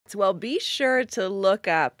Well, be sure to look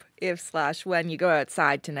up if/when you go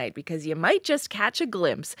outside tonight because you might just catch a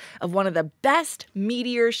glimpse of one of the best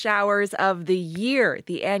meteor showers of the year,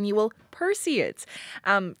 the annual Perseids.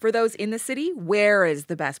 For those in the city, where is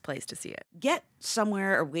the best place to see it? Get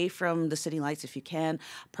somewhere away from the city lights if you can.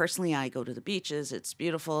 Personally, I go to the beaches. It's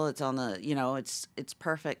beautiful. It's on the, it's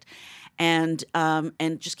perfect. And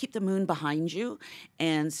just keep the moon behind you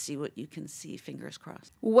and see what you can see. Fingers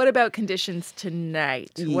crossed. What about conditions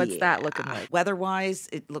tonight? What's that looking like? Weather-wise,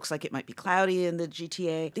 it looks like it might be cloudy in the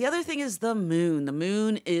GTA. The other thing is the moon. The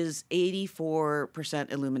moon is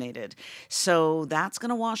 84% illuminated. So that's going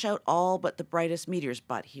to wash out all but the brightest meteors.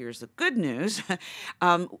 But here's the good news.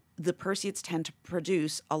 The Perseids tend to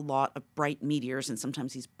produce a lot of bright meteors and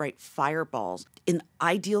sometimes these bright fireballs. In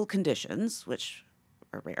ideal conditions, which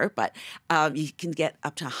are rare, but you can get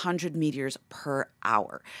up to 100 meteors per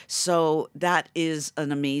hour. So that is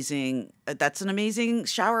an amazing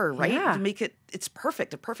shower, right? Yeah. To make it's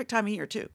perfect, a perfect time of year too.